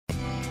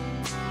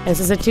This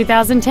is a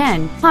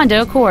 2010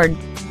 Honda Accord.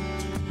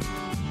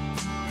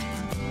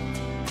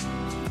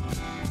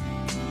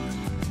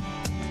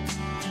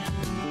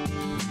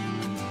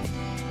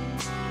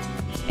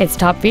 Its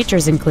top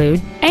features include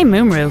a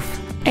moonroof,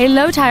 a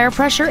low tire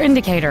pressure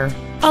indicator,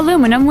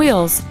 aluminum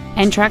wheels,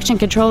 and traction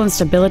control and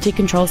stability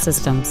control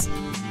systems.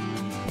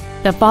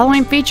 The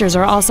following features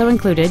are also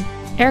included: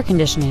 air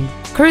conditioning,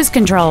 cruise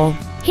control,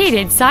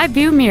 heated side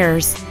view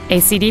mirrors, a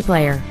CD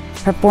player,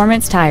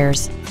 performance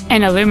tires,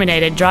 an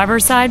illuminated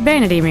driver's side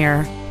vanity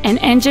mirror, an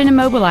engine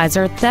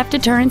immobilizer theft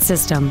deterrent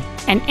system,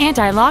 an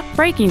anti-lock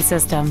braking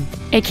system,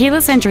 a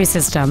keyless entry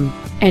system,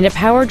 and a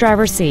power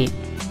driver seat.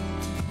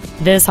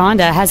 This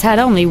Honda has had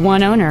only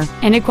one owner,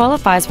 and it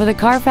qualifies for the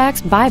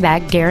Carfax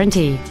buyback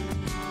guarantee.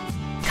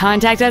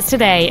 Contact us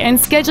today and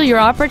schedule your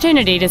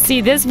opportunity to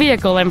see this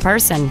vehicle in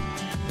person.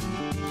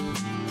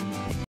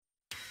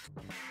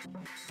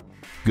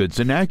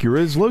 Goodson Acura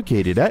is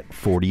located at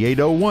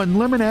 4801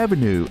 Lemmon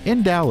Avenue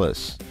in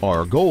Dallas.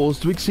 Our goal is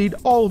to exceed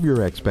all of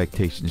your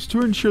expectations to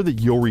ensure that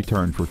you'll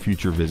return for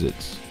future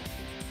visits.